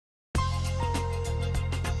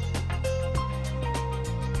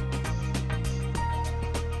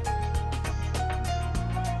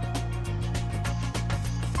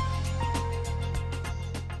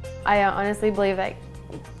I honestly believe that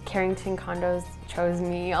Carrington Condos chose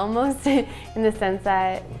me almost in the sense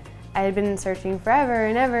that I had been searching forever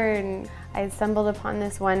and ever, and I stumbled upon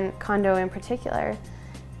this one condo in particular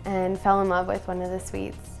and fell in love with one of the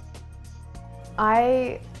suites.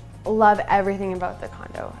 I love everything about the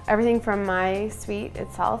condo. Everything from my suite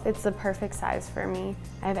itself, it's the perfect size for me.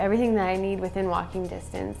 I have everything that I need within walking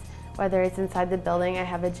distance. Whether it's inside the building, I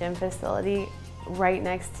have a gym facility right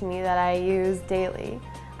next to me that I use daily.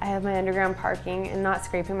 I have my underground parking, and not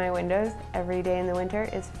scraping my windows every day in the winter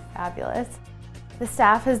is fabulous. The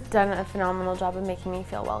staff has done a phenomenal job of making me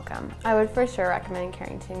feel welcome. I would for sure recommend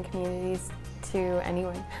Carrington Communities to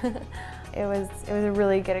anyone. It was a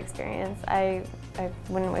really good experience. I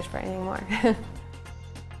wouldn't wish for anything more.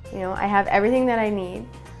 You know, I have everything that I need.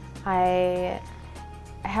 I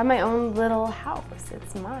have my own little house,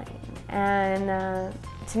 it's mine. And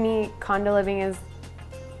to me, condo living is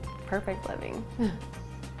perfect living.